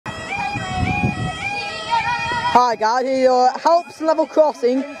Hi guys, here you're at Helpston level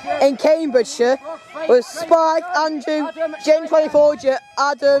crossing in Cambridgeshire with Spike, Andrew, Jane 24,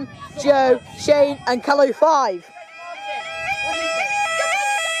 Adam, Joe, Shane and Callow 5.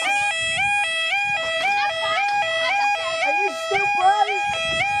 Are you still brave?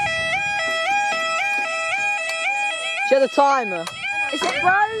 Share the timer. Is it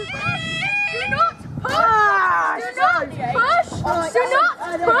broke? Do not push! Do not push! Do not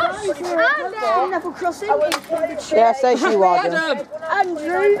push! Level crossing in Cambridgeshire. Yeah, say she was.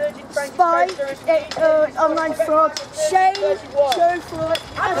 Andrew, Spike, online fraud, Shane, Joe fraud.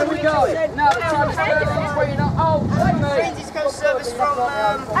 Where are we going? No, the time's where you're not. Oh, East Coast service from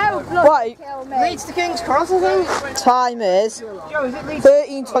Right, Leeds to King's Cross, I think. time is Joe, is it Leeds?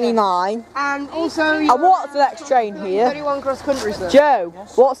 13:29. And also, And what's the next train here? 31 cross country, sir. Joe,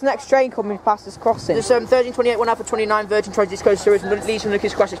 what's the next train coming past this crossing? There's 13:28, 1 Alpha 29, Virgin Trains East Coast Series, and Leeds from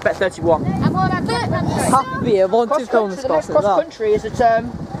Lucas Crash, expect 31. Happy, I want to film this The next crossing as well. cross country is at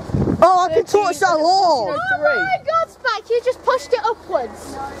Oh, I can touch that lawn! Oh my God, Spike, you just pushed it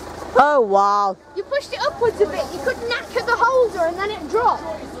upwards. Oh wow. You pushed it upwards a bit. You could knack at the holder and then it dropped.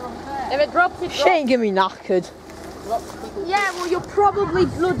 If it drops, it She ain't gonna be knackered. Yeah, well, you're probably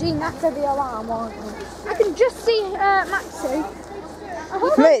bloody knacker the alarm, aren't you? I can just see Maxie.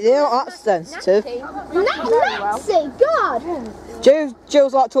 Mate, they're not that sensitive. Maxie, God!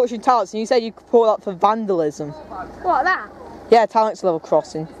 Joe's like touching talents, and you said you could report that for vandalism. What, that? Yeah, talents level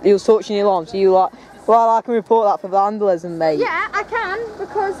crossing. He was touching your lawn, so you like, well, I can report that for vandalism, mate. Yeah, I can,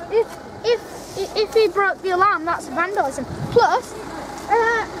 because if he broke the alarm, that's vandalism. Plus,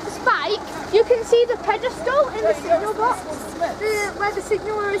 Spike, you can see the pedestal in the signal box, where the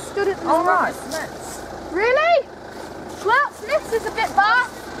signaller is stood at the moment. alright. Really? Well, Smith's is a bit far.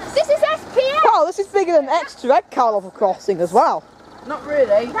 This is SPS. Oh, this is bigger than extra Red Cow level crossing as well. Not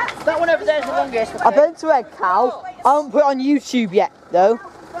really. That one over there is the longest. I've been to Red Cow. I haven't put it on YouTube yet, though.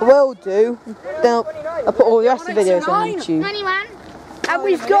 I will do. Then I'll put all the rest of the videos on YouTube. Anyone? And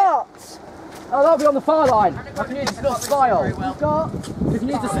we've got. Oh, that'll be on the far line. I can use the spile. We've got. We can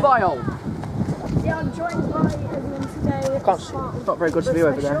use the spile. Yeah, I'm joined by everyone today. It's not very good to view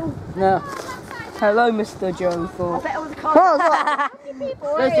over there. No. Hello, Mr. Joe Thorpe. Better with the car.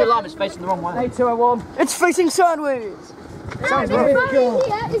 Oh, There's the alarm, it's facing the wrong way. 8201. It's facing sideways. This right here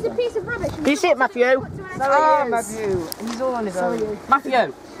is a piece of rubbish. Can you see it, Matthew? Ah, Matthew. He's all on his own.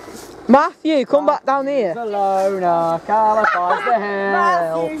 Matthew. Matthew, come back down here. Barcelona, qualifies the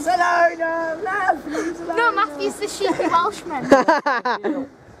hell. Matthew's alone. Matthew's alone. No, Matthew's the sheepy Welshman. Matthew's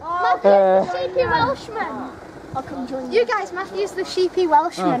the sheepy Welshman. I'll come join you. You guys, Matthew's the sheepy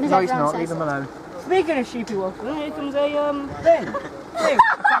Welshman, as No, he's everyone not. says. Leave him alone. Speaking of sheepy Welshman, here comes a thing.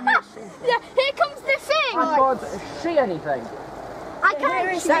 Yeah, here comes the thing. I can't see anything. I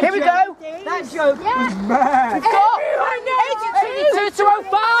can't. Here we go. That joke Yeah. was mad.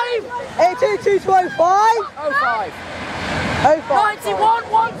 8205. 82205. 05. 05. 91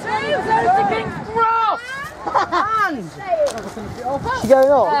 12. There's the King's Cross. And She going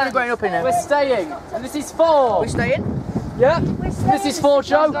on? we're going up in there. We're staying. And this is 4. We staying? Yep. This is 4,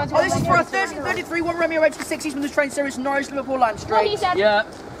 Joe. Oh, this is for a 13:33, 1 Romeo 86 from the train series Norwich, Liverpool, Land What he Street. said. Yeah.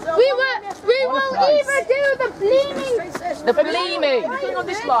 We will either do the bleeding. The Bleeming. Going on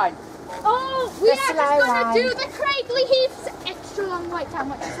this line. Oh, we are just going to do the Craigley Heath's extra long wait time,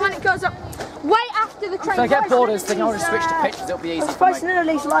 which is when it goes up way after the train. If I get bored of this thing, I'll just switch to pictures. It'll be easy. I'm supposed to know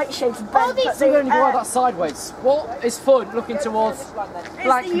these light shapes All bent, these- but So you're going to go uh, that sideways. What is fun looking towards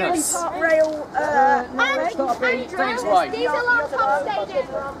blankness? Part rail. Thanks, Wayne. These alarms have stayed in.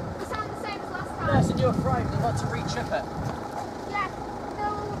 They sound the same as last time. Yes, and you're afraid you've got to re-chip it. Yeah.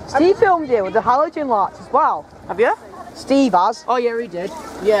 No. Steve filmed it with the halogen lights as well. Have you? Steve has. Oh, yeah, he did.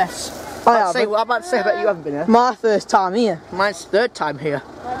 Yes. I I'm haven't. about to say about you haven't been here. My first time here. Mine's third time here.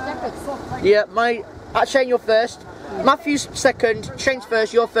 Yeah, Shane, you're first. Matthew's second. Shane's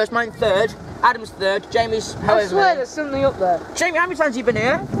first. You're first. Mine third. Adam's third. Jamie's I however swear many. there's something up there. Jamie, how many times have you been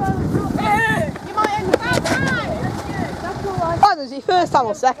here? You might end up out time. That's all right. Oh, is it your first time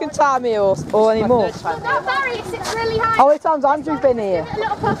or second time here or any more? Third time. That barrier sits really high. How many times Andrew's been here? Give it a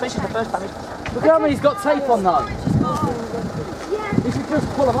little push. This is the first time. Look how many he's got tape on though. Yeah. You should just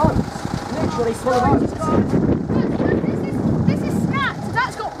pull them out. Literally pull them out. This is snapped. So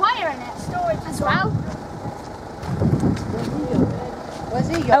that's got wire in it. Storage as well. Where's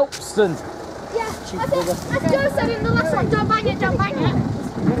he going? Helpston. Yeah. As Joe said in the last one, don't bang it, don't bang it.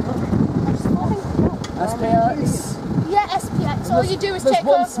 SPX. Yeah, SPX. All you do is There's take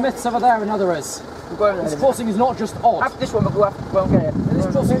one off. Smith's over there and another is. We'll go over This there. crossing is not just odd. After this one, we'll go after. We'll get it. This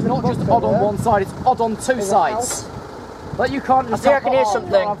crossing is not just odd on one side, it's odd on two sides. Like you can't I just think I can hear have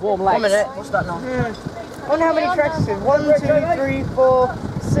something. warm legs. 1 minute. What's that now? wonder how many tracks this is. 1, 2, 3, 4,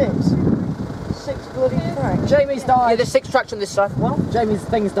 6. 6 bloody tracks. Jamie's Yeah, died. there's 6 tracks on this side. Well, Jamie's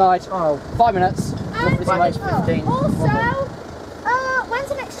thing's died. Oh, 5 minutes. And 15. also, when's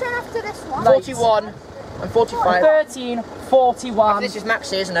the next train after this one? 41 and 45. 13, 41. This is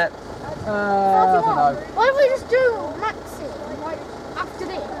Maxi, isn't it? I don't know. Why don't we just do Maxi, like, after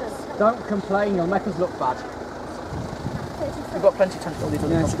this? Don't complain, you'll make us look bad. We've got plenty of time to do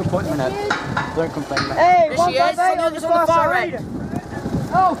Yeah, it's a good point in a minute. Don't complain, mate. Hey, There she is, on the far end.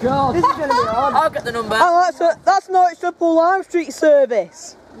 Oh, God. This is going to be hard. I'll get the number. Oh, that's Norwich Liverpool Lime Street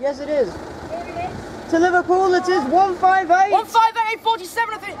service. Yes, it is. To Liverpool, it is 158.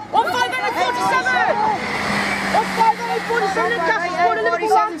 158.47, I think. 158.47. 158.47 in Castle Squad in Liverpool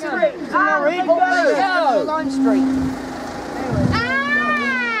Lime Street. Lime Street.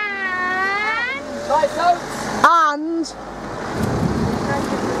 Right, folks. And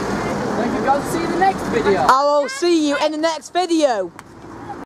Then you go and see the next video. I will see you in the next video.